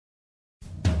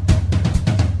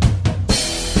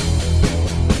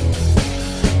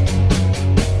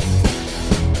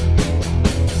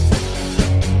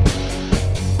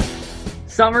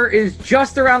Summer is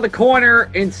just around the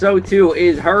corner, and so too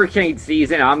is hurricane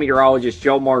season. I'm meteorologist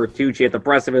Joe Martucci at the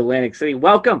Press of Atlantic City.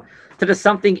 Welcome to the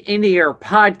Something in the Air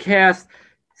podcast.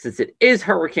 Since it is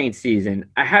hurricane season,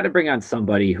 I had to bring on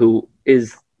somebody who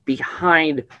is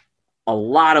behind a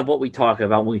lot of what we talk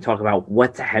about when we talk about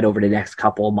what's ahead over the next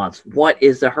couple of months. What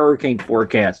is the hurricane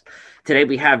forecast? Today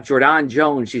we have Jordan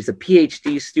Jones. She's a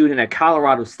PhD student at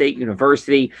Colorado State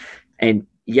University. And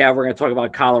yeah, we're going to talk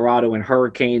about Colorado and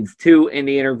hurricanes too in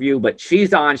the interview, but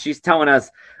she's telling us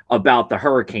about the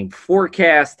hurricane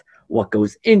forecast, what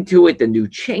goes into it, the new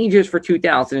changes for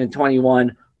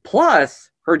 2021,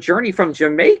 plus her journey from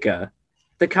Jamaica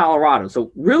to Colorado.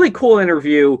 So really cool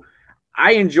interview.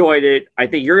 I enjoyed it. I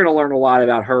think you're going to learn a lot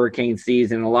about hurricane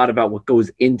season and a lot about what goes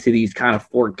into these kind of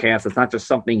forecasts. It's not just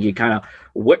something you kind of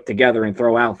whip together and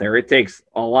throw out there. It takes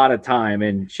a lot of time,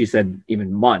 and she said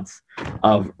even months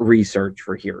of research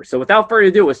for here. So without further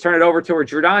ado, let's turn it over to her,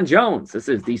 Jordan Jones. This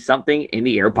is the Something in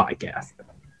the Air podcast.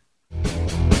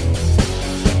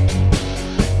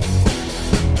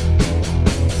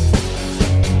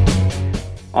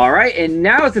 All right, and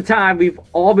now is the time we've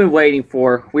all been waiting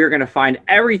for. We're going to find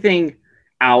everything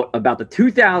out about the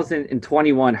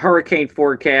 2021 hurricane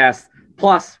forecast.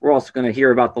 Plus, we're also going to hear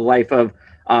about the life of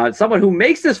someone who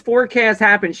makes this forecast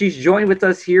happen. She's joined with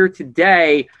us here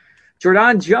today.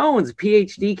 Jordan Jones,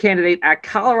 PhD candidate at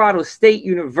Colorado State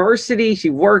University. She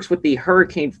works with the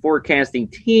hurricane forecasting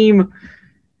team.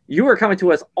 You are coming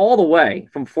to us all the way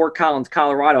from Fort Collins,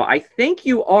 Colorado. I think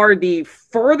you are the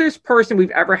furthest person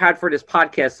we've ever had for this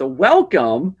podcast. So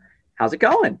welcome. How's it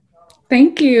going?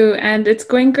 Thank you. And it's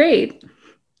going great.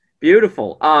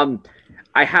 Beautiful.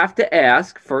 I have to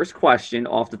ask, first question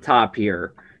off the top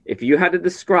here. If you had to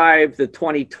describe the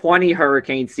 2020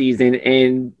 hurricane season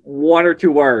in one or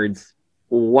two words,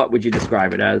 what would you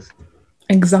describe it as?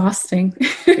 Exhausting.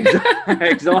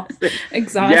 Exhausting.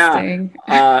 Exhausting.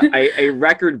 Yeah. A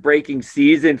record-breaking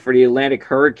season for the Atlantic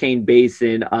Hurricane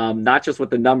Basin, not just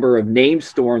with the number of named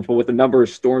storms, but with the number of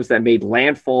storms that made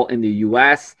landfall in the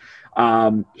U.S.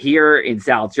 Here in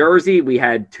South Jersey, we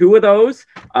had two of those.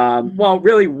 Well,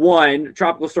 really one.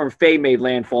 Tropical Storm Faye made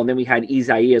landfall, and then we had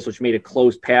Isaias, which made a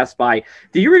close pass by.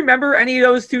 Do you remember any of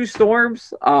those two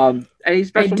storms? Any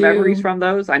special memories from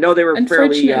those? I know they were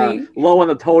fairly low on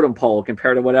the totem pole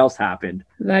compared to what else happened.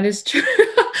 That is true.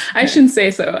 I shouldn't say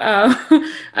so,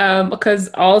 because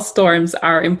all storms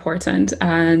are important.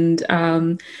 And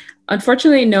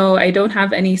unfortunately, no, I don't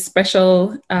have any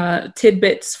special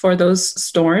tidbits for those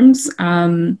storms.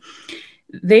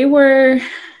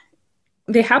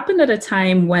 They happened at a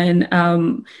time when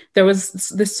there was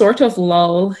this sort of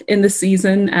lull in the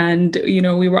season, and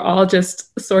we were all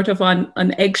just sort of on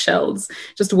eggshells,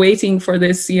 just waiting for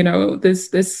this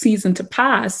this season to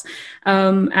pass.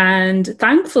 And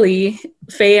thankfully,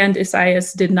 Faye and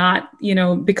Isaias did not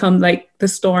become like the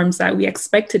storms that we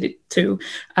expected it to,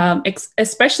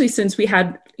 especially since we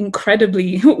had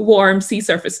incredibly warm sea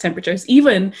surface temperatures,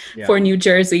 even for New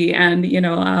Jersey and the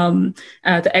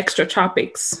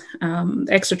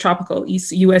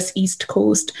extratropical U.S. East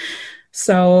Coast.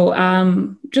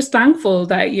 So just thankful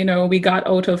that we got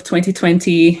out of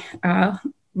 2020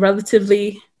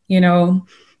 relatively.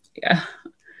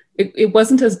 It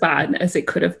wasn't as bad as it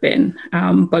could have been,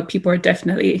 but people are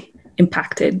definitely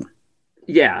impacted.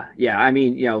 Yeah. I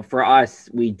mean, for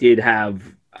us, we did have.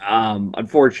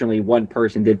 Unfortunately, one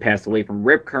person did pass away from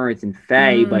rip currents in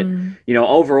Faye, but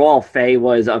overall, Faye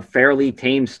was a fairly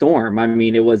tame storm. I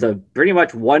mean, it was a pretty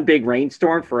much one big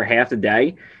rainstorm for half the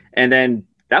day, and then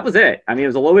that was it. I mean, it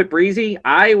was a little bit breezy.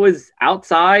 I was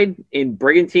outside in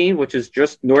Brigantine, which is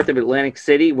just north of Atlantic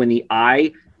City, when the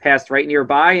eye passed right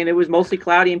nearby, and it was mostly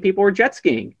cloudy and people were jet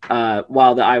skiing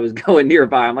while the eye was going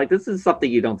nearby. I'm like, this is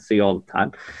something you don't see all the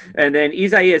time. And then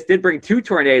Isaias did bring two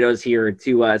tornadoes here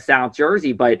to South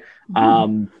Jersey, but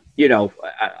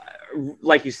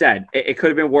like you said, it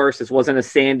could have been worse. This wasn't a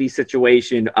Sandy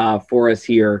situation for us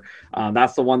here.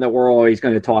 That's the one that we're always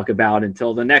going to talk about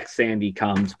until the next Sandy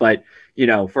comes. But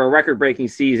for a record-breaking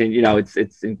season,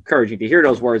 it's encouraging to hear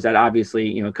those words that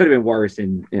obviously it could have been worse,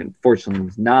 and fortunately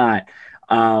was not.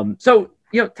 So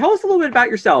tell us a little bit about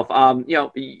yourself.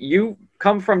 You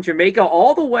come from Jamaica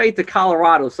all the way to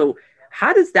Colorado. So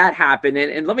how does that happen?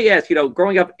 And let me ask,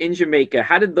 growing up in Jamaica,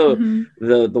 how did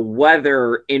the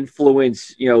weather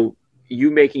influence, you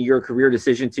making your career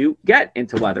decision to get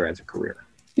into weather as a career?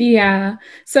 Yeah.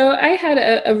 So I had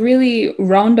a really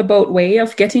roundabout way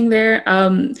of getting there.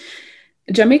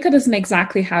 Jamaica doesn't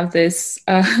exactly have this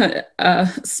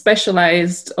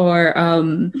specialized or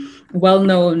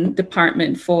well-known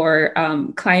department for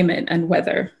climate and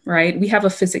weather, right? We have a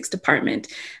physics department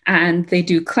and they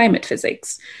do climate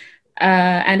physics.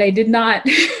 And I did not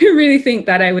really think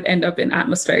that I would end up in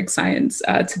atmospheric science,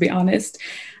 to be honest.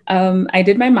 I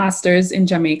did my master's in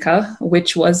Jamaica,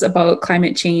 which was about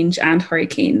climate change and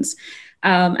hurricanes.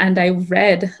 And I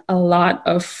read a lot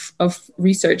of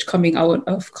research coming out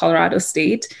of Colorado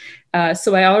State.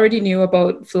 So I already knew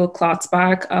about Phil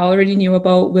Klotzbach. I already knew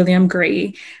about William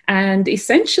Gray. And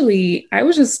essentially, I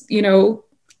was just,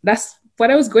 that's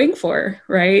what I was going for,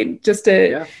 right? Just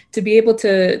to be able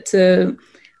to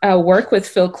work with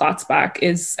Phil Klotzbach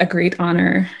is a great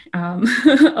honor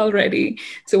already,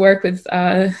 to work with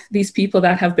these people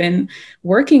that have been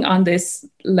working on this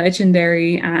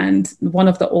legendary and one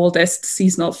of the oldest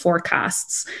seasonal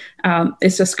forecasts.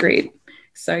 It's just great.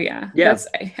 So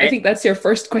I think that's your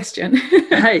first question.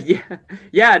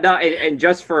 No, and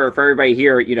just for everybody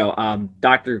here,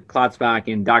 Dr.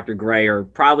 Klotzbach and Dr. Gray are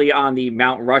probably on the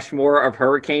Mount Rushmore of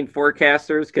hurricane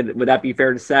forecasters. Would that be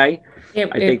fair to say?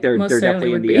 I think they're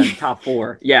definitely in the top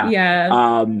four.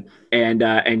 Yeah.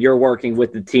 And you're working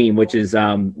with the team, which is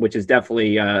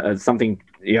definitely something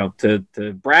to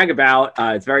brag about.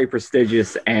 It's very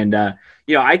prestigious, and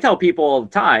I tell people all the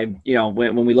time,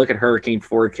 when we look at hurricane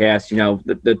forecasts,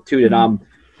 the two that I'm,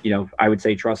 I would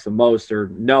say trust the most are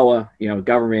NOAA,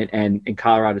 government, and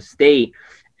Colorado State.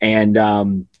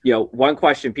 And one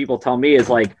question people tell me is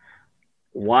like,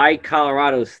 why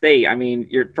Colorado State? I mean,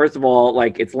 first of all,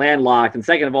 like, it's landlocked, and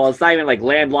second of all, it's not even like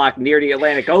landlocked near the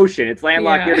Atlantic Ocean. It's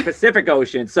landlocked near the Pacific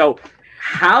Ocean. So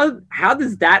how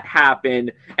does that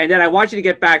happen? And then I want you to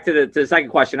get back to the second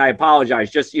question. I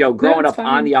apologize. Just growing up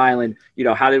on the island,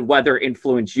 how did weather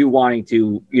influence you wanting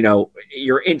to,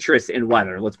 your interest in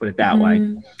weather? Let's put it that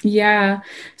way. Yeah.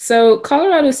 So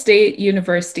Colorado State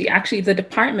University, actually, the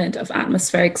Department of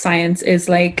Atmospheric Science is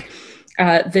like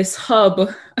this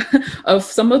hub of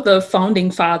some of the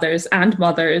founding fathers and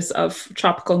mothers of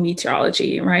tropical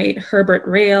meteorology, right? Herbert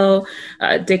Rail,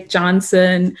 Dick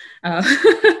Johnson,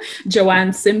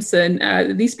 Joanne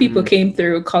Simpson. These people came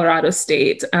through Colorado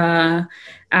State,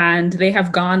 and they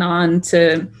have gone on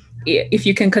to, if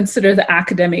you can consider the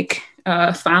academic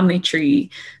family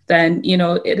tree, then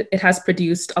it has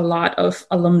produced a lot of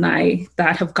alumni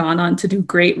that have gone on to do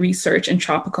great research in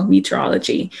tropical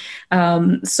meteorology.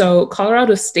 So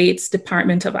Colorado State's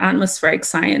Department of Atmospheric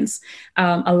Science,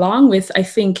 along with, I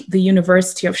think, the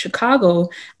University of Chicago,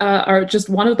 are just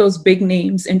one of those big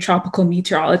names in tropical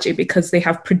meteorology, because they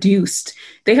have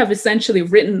essentially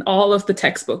written all of the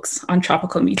textbooks on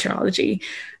tropical meteorology.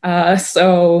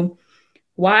 So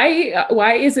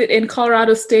why is it in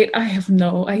Colorado State? I have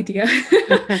no idea.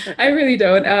 I really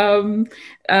don't.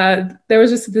 There was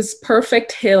just this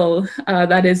perfect hill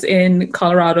that is in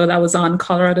Colorado that was on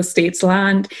Colorado State's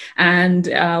land. And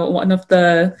one of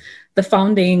the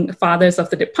founding fathers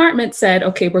of the department said,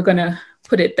 okay, we're going to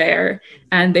put it there.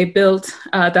 And they built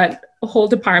that whole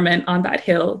department on that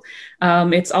hill.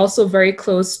 It's also very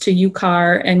close to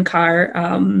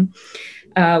NCAR,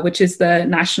 which is the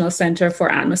National Center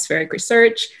for Atmospheric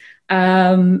Research.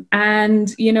 And,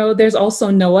 there's also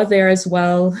NOAA there as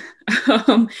well.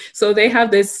 So they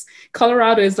have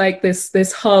Colorado is like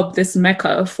this hub, this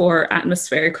mecca for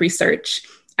atmospheric research.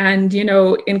 And,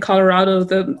 in Colorado,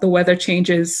 the weather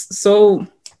changes so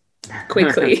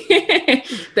quickly.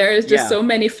 There is just so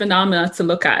many phenomena to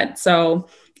look at. So,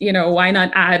 why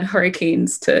not add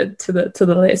hurricanes to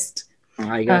the list?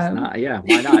 I guess not. Yeah,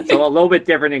 why not? So a little bit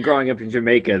different than growing up in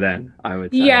Jamaica, then, I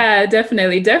would say. Yeah,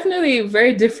 definitely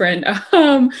very different.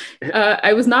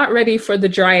 I was not ready for the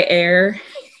dry air.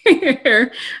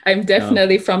 I'm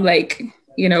definitely from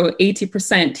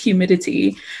 80%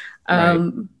 humidity.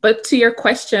 But to your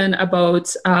question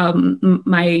about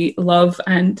my love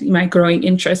and my growing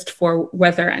interest for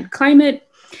weather and climate,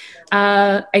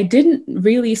 I didn't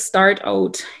really start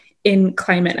out in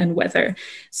climate and weather.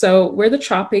 So we're the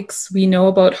tropics. We know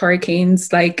about hurricanes,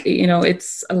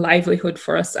 it's a livelihood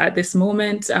for us at this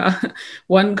moment.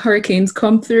 One hurricane's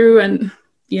come through and,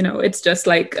 it's just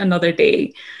like another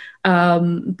day.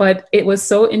 But it was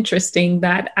so interesting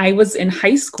that I was in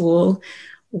high school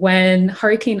when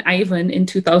Hurricane Ivan in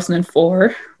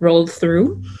 2004 rolled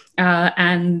through,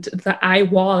 and the eye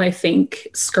wall, I think,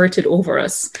 skirted over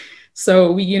us.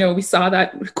 So we saw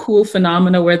that cool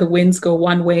phenomena where the winds go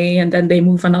one way and then they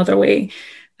move another way.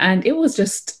 And it was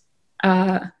just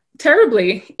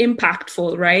terribly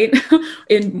impactful, right?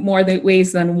 In more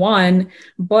ways than one.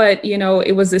 But,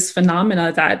 it was this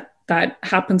phenomena that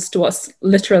happens to us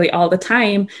literally all the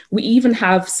time. We even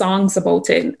have songs about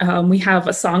it. We have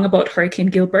a song about Hurricane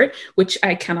Gilbert, which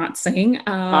I cannot sing.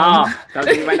 That would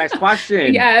be my next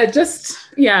question. Let's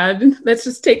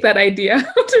just take that idea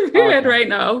to read it right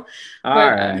now.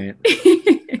 All right.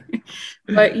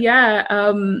 But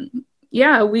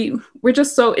Yeah, we're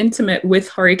just so intimate with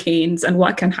hurricanes and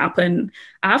what can happen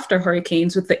after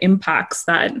hurricanes with the impacts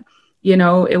that,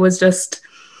 it was just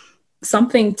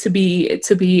something to be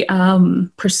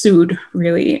pursued,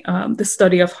 really, the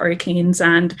study of hurricanes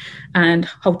and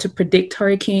how to predict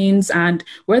hurricanes and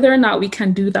whether or not we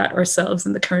can do that ourselves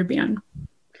in the Caribbean.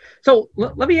 So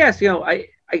let me ask, I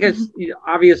guess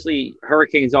obviously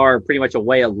hurricanes are pretty much a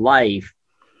way of life.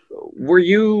 What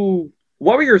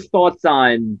were your thoughts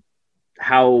on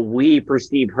how we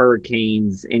perceive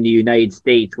hurricanes in the United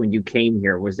States when you came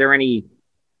here? Was there any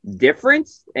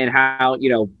difference in how,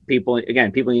 people in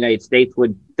the United States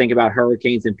would think about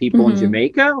hurricanes and people in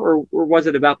Jamaica, or was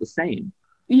it about the same?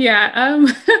 Yeah,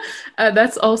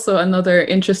 that's also another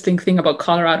interesting thing about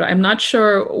Colorado. I'm not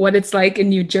sure what it's like in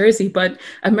New Jersey, but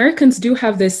Americans do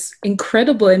have this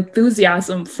incredible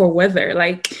enthusiasm for weather.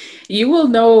 Like, you will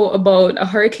know about a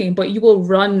hurricane, but you will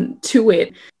run to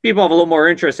it. People have a little more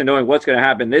interest in knowing what's going to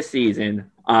happen this season.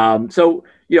 So,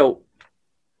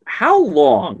 how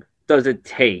long does it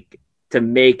take to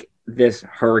make this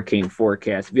hurricane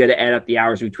forecast? If you had to add up the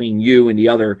hours between you and the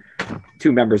other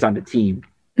two members on the team.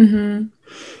 Yeah,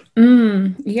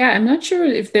 I'm not sure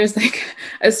if there's like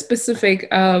a specific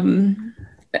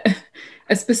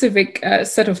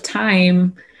set of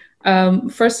time.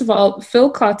 First of all,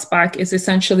 Phil Klotzbach is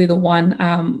essentially the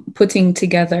one putting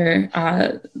together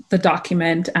the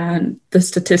document and the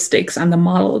statistics and the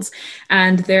models.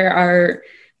 And there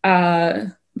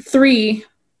are 3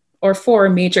 or 4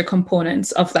 major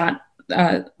components of that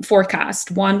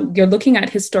forecast. One, you're looking at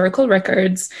historical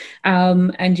records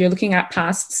and you're looking at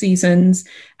past seasons,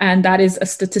 and that is a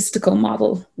statistical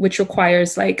model, which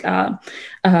requires like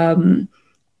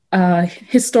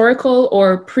historical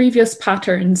or previous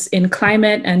patterns in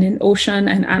climate and in ocean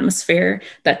and atmosphere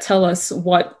that tell us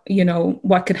what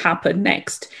could happen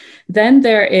next. Then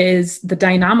there is the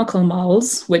dynamical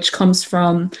models, which comes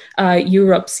from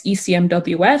Europe's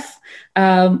ECMWF,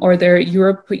 or their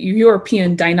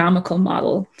European dynamical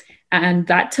model. And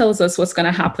that tells us what's going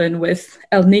to happen with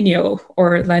El Nino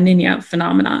or La Nina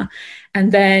phenomena.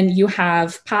 And then you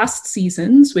have past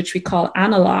seasons, which we call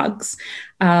analogs.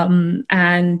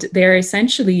 And they're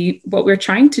essentially, what we're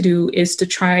trying to do is to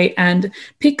try and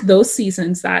pick those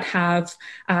seasons that have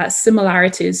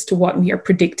similarities to what we are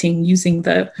predicting using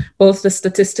both the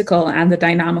statistical and the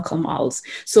dynamical models.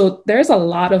 So there's a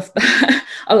lot of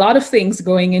a lot of things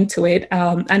going into it.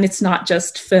 And it's not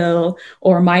just Phil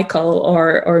or Michael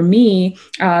or me.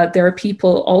 There are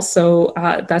people also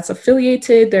that's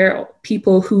affiliated. There are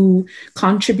people who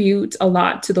contribute a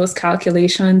lot to those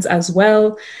calculations as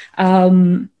well.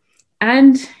 And,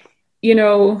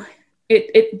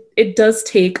 it does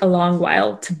take a long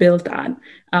while to build that.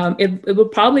 It will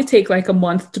probably take like a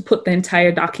month to put the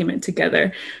entire document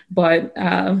together. But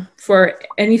for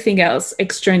anything else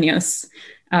extraneous,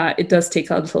 it does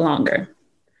take a little longer.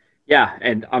 Yeah,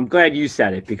 and I'm glad you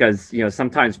said it because,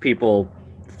 sometimes people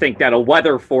think that a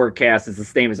weather forecast is the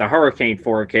same as a hurricane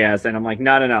forecast. And I'm like,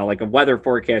 no. Like a weather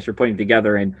forecast you're putting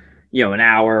together in, an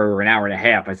hour or an hour and a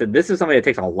half. I said, this is something that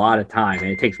takes a lot of time and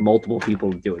it takes multiple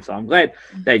people to do it. So I'm glad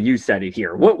that you said it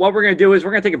here. What we're going to do is we're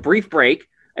going to take a brief break.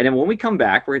 And then when we come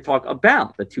back, we're going to talk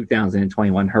about the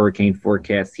 2021 hurricane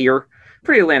forecast here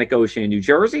for the Atlantic Ocean in New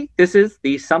Jersey. This is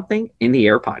the Something in the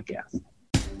Air podcast.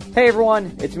 Hey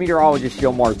everyone, it's meteorologist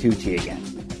Joe Martucci again.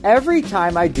 Every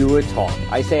time I do a talk,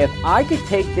 I say if I could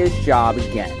take this job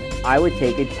again, I would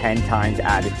take it 10 times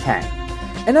out of 10.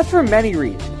 And that's for many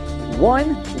reasons.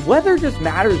 One, weather just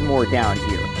matters more down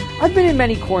here. I've been in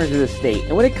many corners of the state,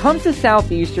 and when it comes to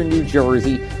southeastern New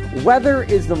Jersey, weather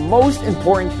is the most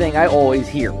important thing I always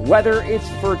hear. Whether it's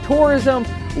for tourism,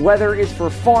 whether it's for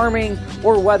farming,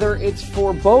 or whether it's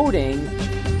for boating,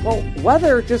 well,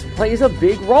 weather just plays a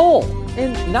big role.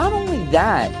 And not only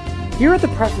that, here at the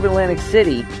Press of Atlantic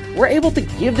City, we're able to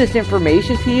give this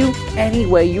information to you any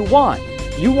way you want.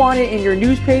 You want it in your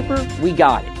newspaper? We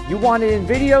got it. You want it in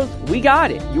videos? We got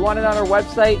it. You want it on our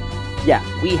website? Yeah,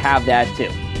 we have that too.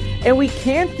 And we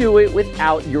can't do it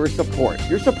without your support.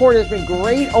 Your support has been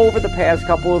great over the past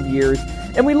couple of years,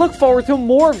 and we look forward to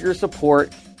more of your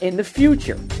support in the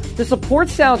future. To support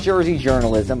South Jersey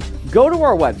journalism, go to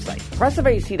our website,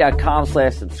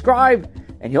 pressofac.com/subscribe,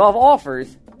 and you'll have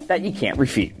offers that you can't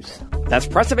refuse. That's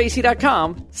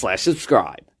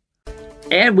pressofac.com/subscribe.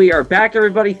 And we are back,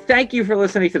 everybody. Thank you for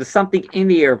listening to the Something in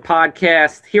the Air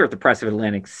podcast here at the Press of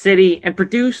Atlantic City and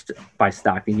produced by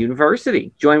Stockton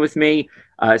University. Join with me,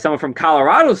 someone from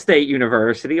Colorado State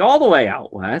University, all the way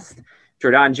out west,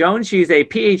 Jordan Jones. She's a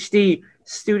PhD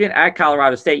student at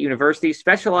Colorado State University,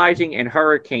 specializing in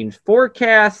hurricane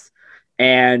forecasts.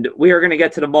 And we are going to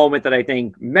get to the moment that I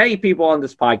think many people on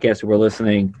this podcast who are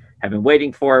listening have been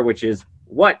waiting for, which is,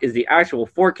 what is the actual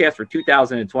forecast for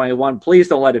 2021? Please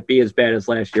don't let it be as bad as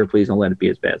last year. Please don't let it be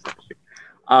as bad as last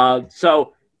year.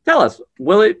 So tell us,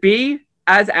 will it be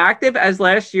as active as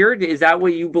last year? Is that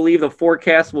what you believe the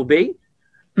forecast will be?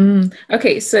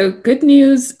 Okay, so good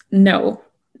news, no,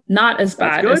 not as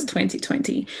bad as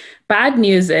 2020. Bad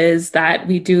news is that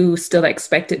we do still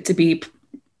expect it to be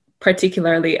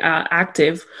particularly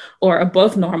active or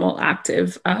above normal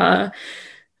active.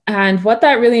 And what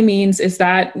that really means is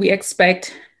that we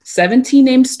expect 17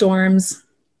 named storms,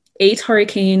 8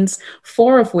 hurricanes,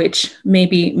 4 of which may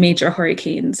be major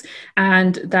hurricanes.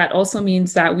 And that also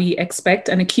means that we expect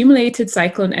an accumulated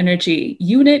cyclone energy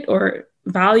unit or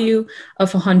value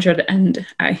of 100 and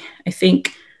I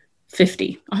think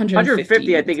 50,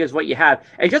 150, I think is what you have.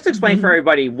 And just explain for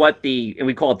everybody what and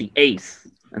we call it the ACE.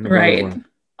 Right.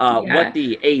 What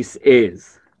the ACE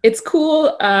is. It's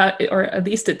cool, or at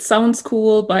least it sounds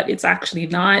cool, but it's actually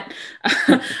not.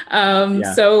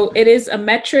 So it is a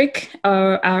metric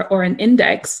or an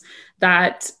index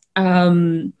that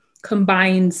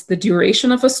combines the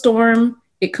duration of a storm.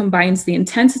 It combines the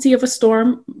intensity of a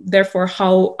storm, therefore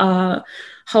how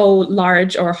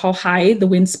large or how high the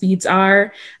wind speeds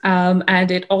are,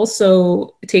 and it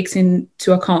also takes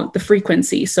into account the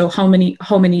frequency. So how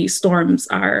many storms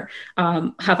have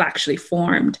actually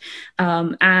formed,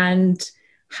 and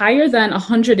higher than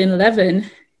 111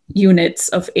 units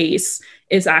of ACE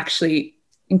is actually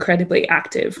incredibly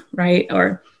active, right?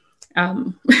 Or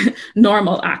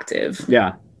normal active.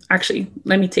 Yeah. Actually,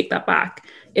 let me take that back.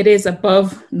 It is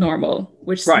above normal,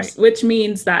 which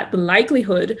means that the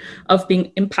likelihood of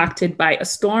being impacted by a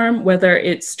storm, whether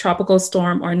it's tropical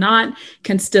storm or not,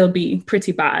 can still be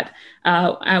pretty bad.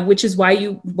 Which is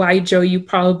why Joe, you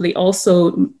probably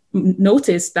also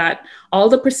noticed that all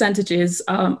the percentages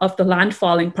of the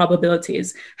landfalling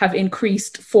probabilities have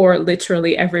increased for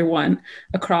literally everyone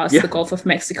across the Gulf of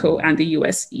Mexico and the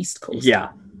U.S. East Coast.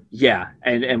 Yeah,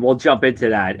 and we'll jump into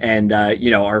that. And,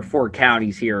 our 4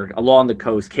 counties here along the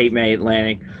coast, Cape May,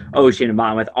 Atlantic, Ocean, and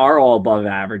Monmouth, are all above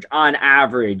average. On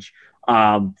average,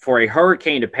 for a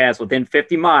hurricane to pass within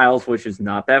 50 miles, which is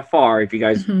not that far, if you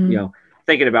guys,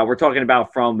 thinking about, we're talking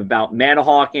about from about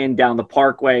Manahawkin down the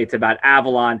Parkway to about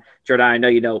Avalon. Jordan, I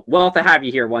know we'll have to have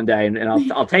you here one day,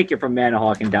 and I'll take you from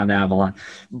Manahawkin down to Avalon.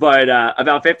 But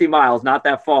about 50 miles, not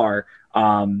that far,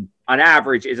 on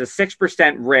average, is a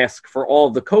 6% risk for all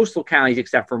of the coastal counties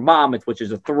except for Monmouth, which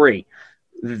is a 3%.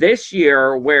 This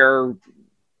year, we're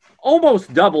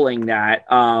almost doubling that.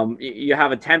 You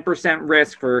have a 10%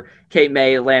 risk for Cape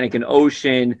May, Atlantic, and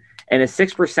Ocean, and a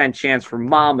 6% chance for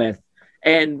Monmouth.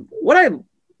 And what I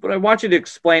want you to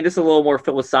explain, this is a little more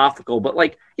philosophical, but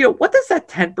what does that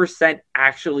 10%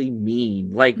 actually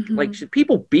mean? Like, should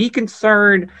people be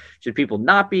concerned? Should people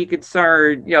not be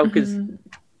concerned? Because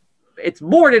it's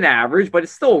more than average, but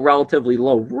it's still relatively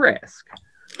low risk.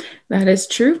 That is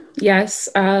true. Yes.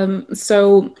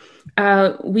 So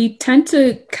we tend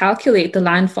to calculate the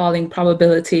landfalling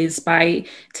probabilities by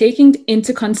taking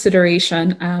into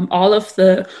consideration all of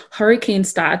the hurricane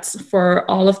stats for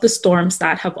all of the storms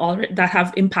that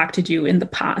have impacted you in the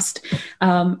past,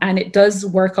 and it does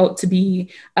work out to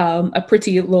be a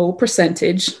pretty low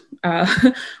percentage,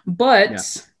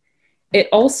 but it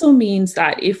also means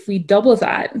that if we double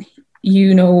that,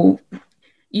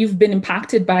 you've been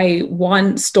impacted by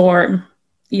one storm,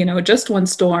 just one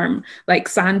storm, like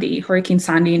Hurricane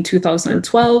Sandy in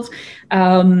 2012.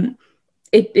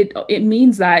 It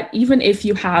means that even if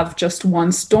you have just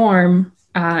one storm,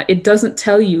 it doesn't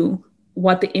tell you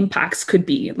what the impacts could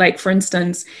be. Like, for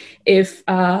instance, if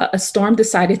a storm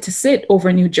decided to sit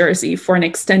over New Jersey for an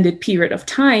extended period of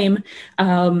time,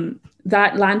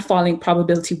 that landfalling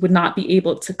probability would not be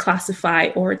able to classify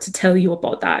or to tell you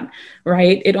about that,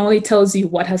 right? It only tells you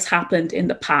what has happened in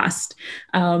the past.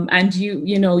 And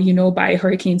you know by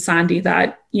Hurricane Sandy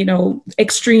that,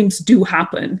 extremes do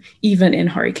happen even in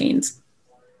hurricanes.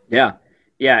 Yeah.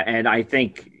 And I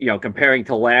think, comparing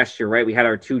to last year, right, we had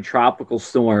our 2 tropical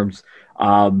storms.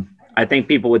 I think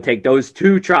people would take those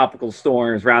 2 tropical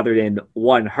storms rather than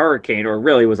one hurricane, or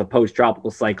really it was a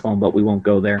post-tropical cyclone, but we won't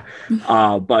go there.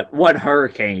 But one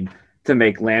hurricane to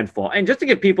make landfall. And just to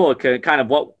give people a kind of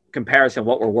what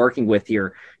we're working with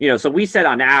here, so we said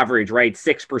on average, right,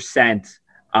 6%,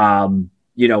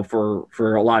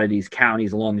 for a lot of these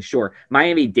counties along the shore.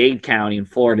 Miami-Dade County in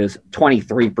Florida is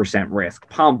 23% risk.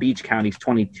 Palm Beach County is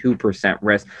 22%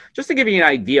 risk. Just to give you an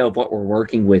idea of what we're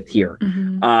working with here.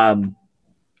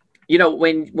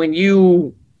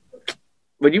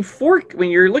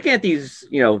 when you're looking at these,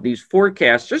 these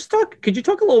forecasts, could you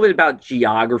talk a little bit about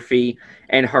geography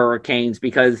and hurricanes?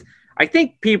 Because I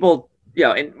think people,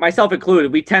 and myself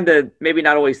included, we tend to maybe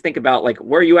not always think about like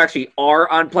where you actually are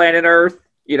on planet Earth,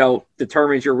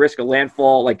 determines your risk of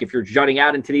landfall. Like if you're jutting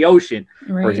out into the ocean,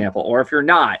 Right. for example, or if you're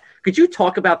not. Could you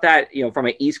talk about that, from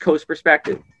an East Coast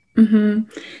perspective? Mm-hmm.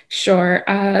 Sure.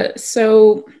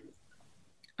 So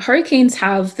hurricanes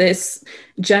have this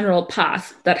general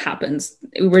path that happens.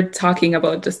 We're talking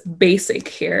about just basic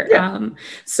here. Yeah.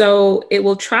 So it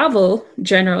will travel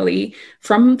generally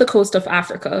from the coast of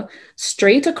Africa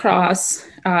straight across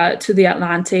to the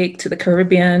Atlantic, to the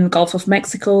Caribbean, Gulf of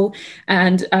Mexico,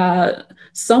 and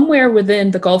somewhere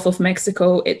within the Gulf of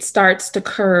Mexico, it starts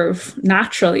to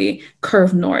naturally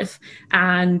curve north.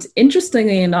 And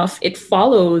interestingly enough, it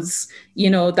follows,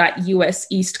 that US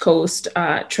East Coast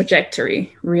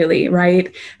trajectory, really,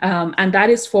 right? And that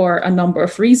is for a number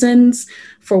of reasons.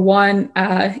 For one,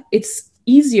 it's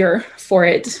easier for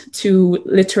it to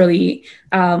literally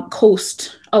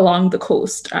coast along the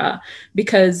coast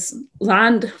because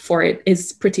land for it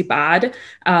is pretty bad.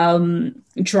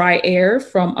 Dry air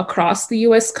from across the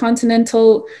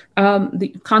continental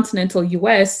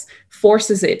US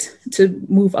forces it to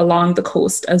move along the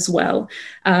coast as well.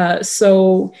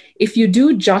 So if you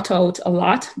do jut out a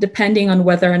lot, depending on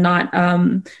whether or not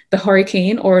the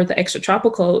hurricane or the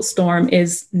extratropical storm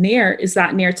is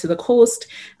that near to the coast,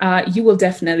 you will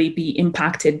definitely be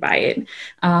impacted by it.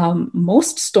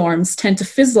 Most storms tend to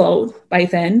fizzle out by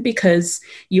then because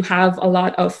you have a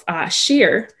lot of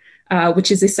shear,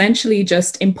 which is essentially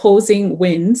just imposing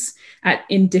winds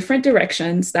in different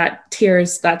directions that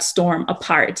tears that storm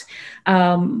apart.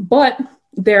 But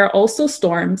there are also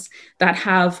storms that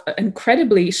have an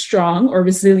incredibly strong or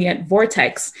resilient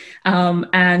vortex.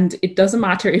 And it doesn't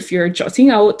matter if you're jutting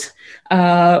out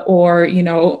or,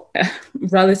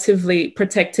 relatively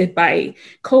protected by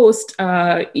coast,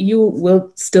 you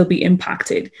will still be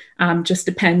impacted. Just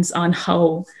depends on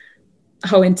how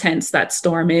intense that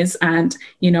storm is and,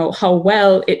 how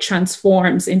well it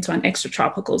transforms into an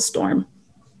extratropical storm.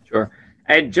 Sure.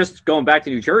 And just going back to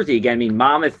New Jersey again, I mean,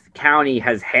 Monmouth County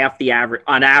has half the average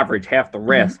risk.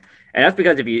 Mm-hmm. And that's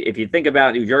because if you think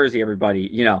about New Jersey,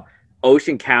 everybody,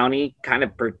 Ocean County kind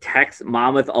of protects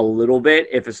Monmouth a little bit.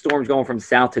 If a storm's going from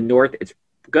south to north, it's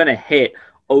going to hit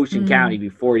Ocean County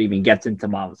before it even gets into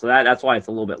Monmouth. So that's why it's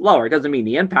a little bit lower. It doesn't mean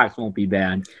the impacts won't be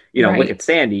bad. Right. Look at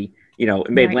Sandy, it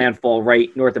made landfall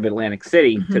right north of Atlantic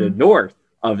City. To the north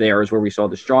of there is where we saw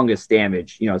the strongest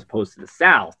damage, as opposed to the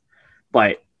south.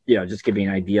 But, just give you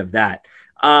an idea of that.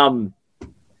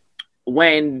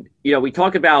 When, we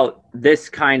talk about this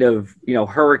kind of,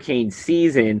 hurricane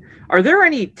season, are there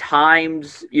any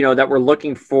times, that we're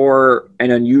looking for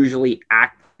an unusually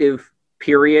active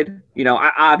period?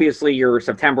 Obviously your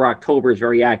September, October is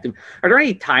very active. Are there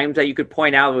any times that you could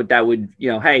point out that would,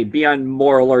 hey, be on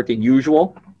more alert than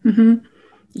usual? Mm-hmm.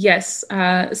 Yes.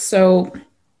 So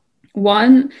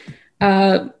one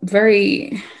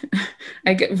very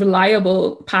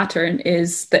reliable pattern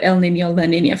is the El Nino La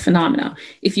Nina phenomena.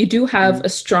 If you do have a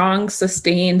strong,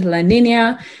 sustained La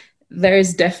Nina, there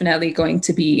is definitely going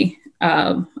to be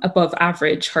above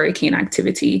average hurricane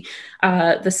activity.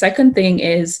 The second thing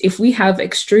is if we have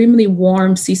extremely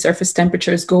warm sea surface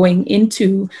temperatures going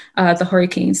into the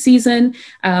hurricane season,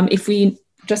 if we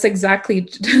just exactly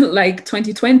like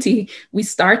 2020, we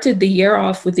started the year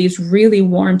off with these really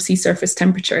warm sea surface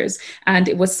temperatures, and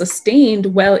it was sustained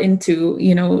well into,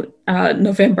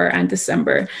 November and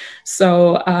December.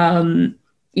 So,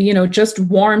 just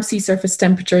warm sea surface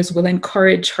temperatures will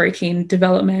encourage hurricane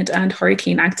development and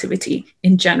hurricane activity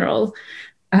in general.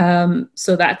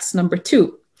 So that's number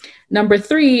two. Number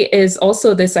three is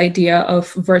also this idea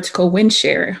of vertical wind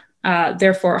shear.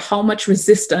 Therefore, how much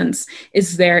resistance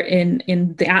is there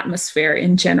in the atmosphere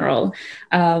in general?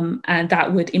 And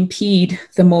that would impede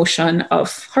the motion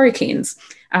of hurricanes.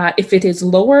 If it is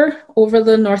lower over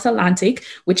the North Atlantic,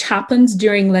 which happens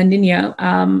during La Nina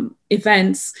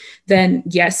events, then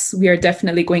yes, we are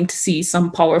definitely going to see some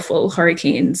powerful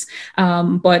hurricanes.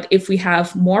 But if we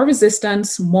have more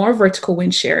resistance, more vertical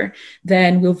wind shear,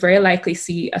 then we'll very likely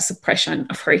see a suppression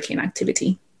of hurricane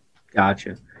activity.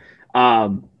 Gotcha.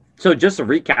 So just to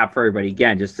recap for everybody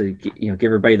again, just to give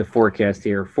everybody the forecast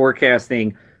here.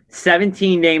 Forecasting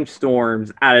 17 named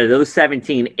storms. Out of those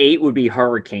 17, 8 would be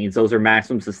hurricanes. Those are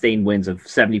maximum sustained winds of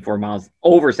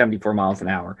over 74 miles an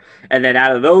hour. And then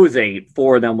out of those 8,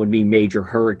 4 of them would be major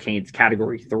hurricanes,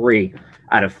 category 3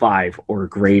 out of 5 or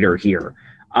greater here.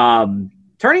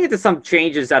 Turning into some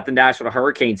changes that the National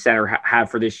Hurricane Center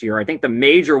have for this year, I think the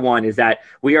major one is that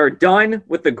we are done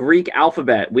with the Greek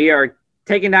alphabet. We are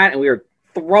taking that and we are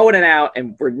throwing it out,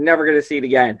 and we're never going to see it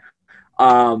again.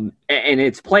 In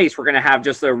its place, we're going to have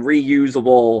just a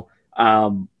reusable,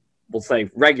 we'll say,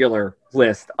 regular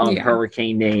list of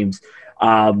hurricane names.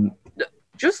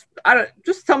 Just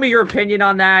tell me your opinion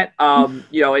on that. And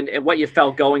what you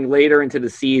felt going later into the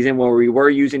season where we were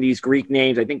using these Greek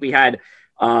names. I think we had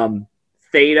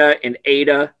Theta and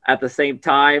Eta at the same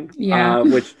time,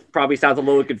 which probably sounds a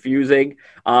little confusing.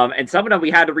 And some of them we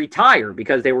had to retire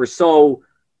because they were so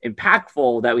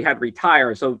impactful that we had to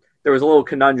retire. So there was a little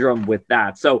conundrum with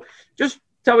that. So just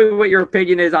tell me what your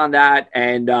opinion is on that.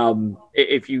 And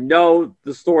if you know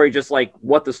the story, just like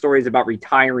what the story is about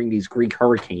retiring these Greek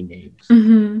hurricane names.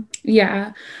 Mm-hmm.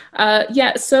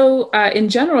 So in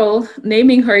general,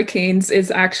 naming hurricanes is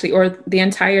actually, or the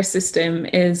entire system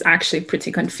is actually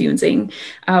pretty confusing.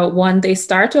 They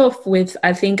start off with,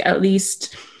 I think, at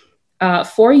least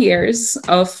 4 years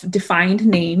of defined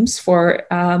names for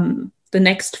the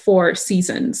next 4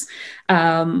 seasons.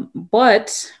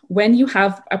 But when you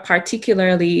have a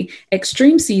particularly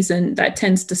extreme season, that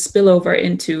tends to spill over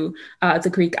into the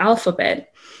Greek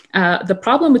alphabet. The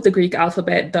problem with the Greek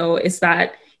alphabet, though, is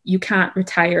that you can't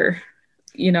retire,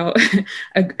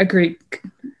 a Greek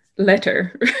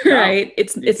letter, right?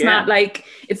 It's not like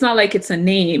it's a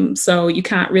name, so you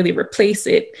can't really replace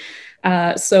it.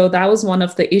 So that was one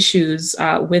of the issues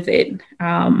with it.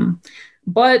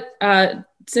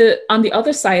 On the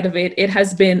other side of it, it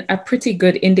has been a pretty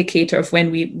good indicator of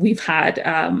when we've had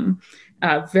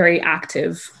very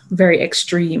active, very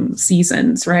extreme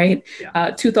seasons, right?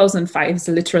 2005 is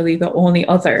literally the only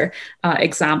other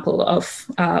example of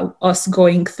us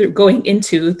going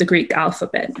into the Greek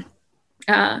alphabet.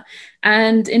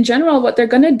 And in general, what they're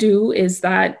going to do is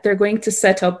that they're going to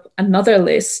set up another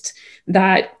list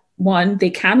that, one, they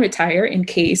can retire in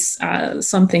case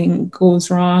something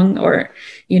goes wrong, or,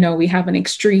 we have an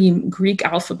extreme Greek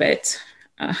alphabet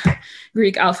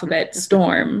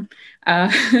storm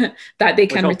that they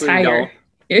can retire.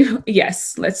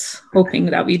 Yes, let's hoping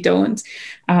that we don't.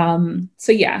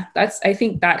 I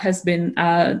think that has been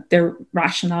their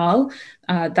rationale,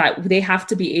 that they have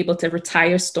to be able to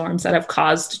retire storms that have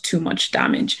caused too much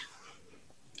damage.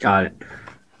 Got it.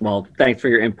 Well, thanks for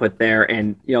your input there.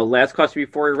 And, last question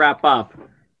before we wrap up,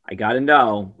 I got to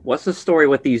know, what's the story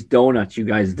with these donuts you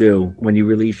guys do when you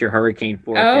release your hurricane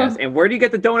forecast? And where do you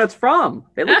get the donuts from?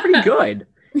 They look pretty good.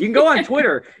 You can go on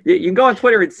Twitter. You can go on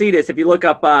Twitter and see this. If you look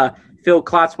up Phil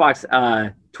Klotzbach's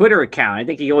Twitter account, I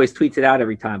think he always tweets it out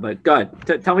every time. But go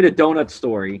ahead. Tell me the donut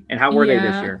story and how were they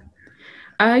this year?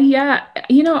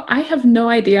 I have no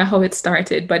idea how it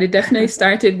started, but it definitely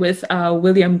started with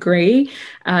William Gray.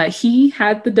 He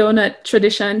had the donut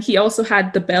tradition. He also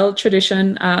had the bell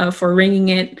tradition for ringing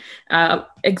it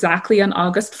exactly on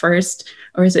August 1st,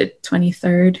 or is it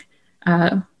 23rd?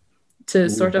 To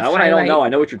sort of highlight. I don't know. I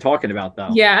know what you're talking about, though.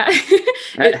 Yeah,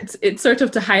 it's sort of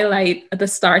to highlight the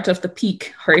start of the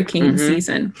peak hurricane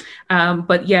season. Phil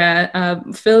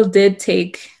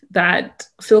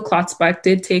Klotzbach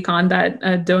did take on that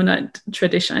donut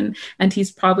tradition, and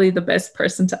he's probably the best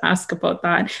person to ask about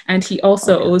that. And he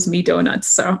also owes me donuts.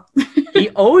 So he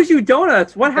owes you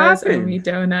donuts? What happened? He owes me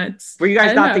donuts. Were you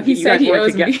guys not together? He said he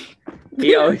owes me.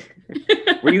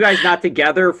 Were you guys not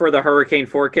together for the hurricane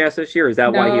forecast this year? Is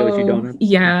that why he owes you donuts?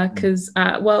 Yeah, because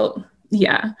we're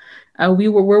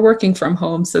working from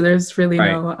home, so there's really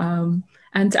no.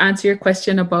 And to answer your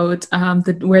question about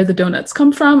where the donuts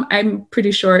come from, I'm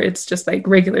pretty sure it's just like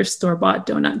regular store-bought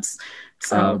donuts.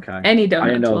 So any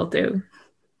donut will do.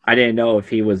 I didn't know if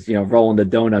he was, rolling the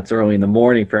donuts early in the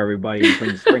morning for everybody and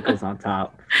putting sprinkles on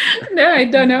top. No, I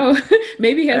don't know.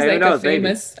 Maybe he has a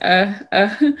famous,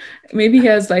 maybe he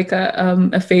has like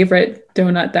a favorite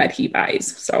donut that he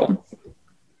buys. So,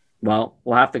 well,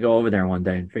 we'll have to go over there one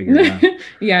day and figure it out.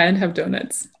 Yeah, and have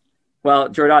donuts. Well,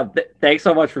 Jordan, thanks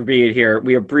so much for being here.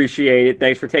 We appreciate it.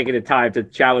 Thanks for taking the time to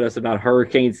chat with us about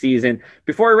hurricane season.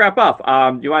 Before we wrap up,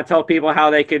 you want to tell people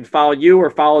how they can follow you or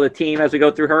follow the team as we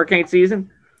go through hurricane season?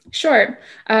 Sure.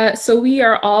 So we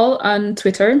are all on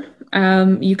Twitter.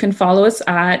 You can follow us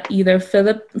at either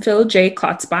Phil J.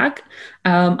 Klotzbach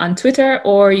on Twitter,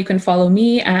 or you can follow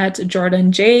me at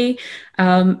Jordan J.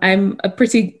 I'm a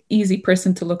pretty easy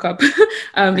person to look up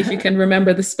if you can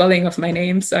remember the spelling of my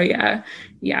name. So yeah,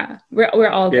 we're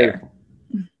all there.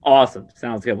 Awesome.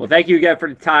 Sounds good. Well, thank you again for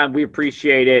the time. We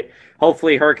appreciate it.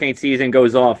 Hopefully hurricane season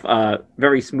goes off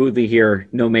very smoothly here.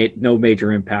 No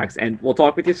major impacts, and we'll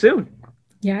talk with you soon.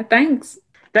 Yeah, thanks.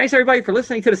 Thanks, everybody, for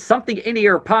listening to the Something in the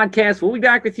Air podcast. We'll be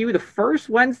back with you the first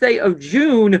Wednesday of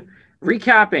June,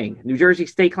 recapping New Jersey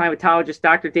State climatologist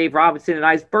Dr. Dave Robinson and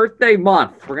I's birthday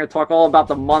month. We're going to talk all about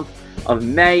the month of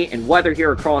May and weather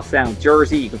here across South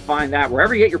Jersey. You can find that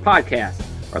wherever you get your podcasts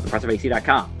or at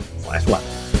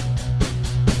thepressofac.com/weather.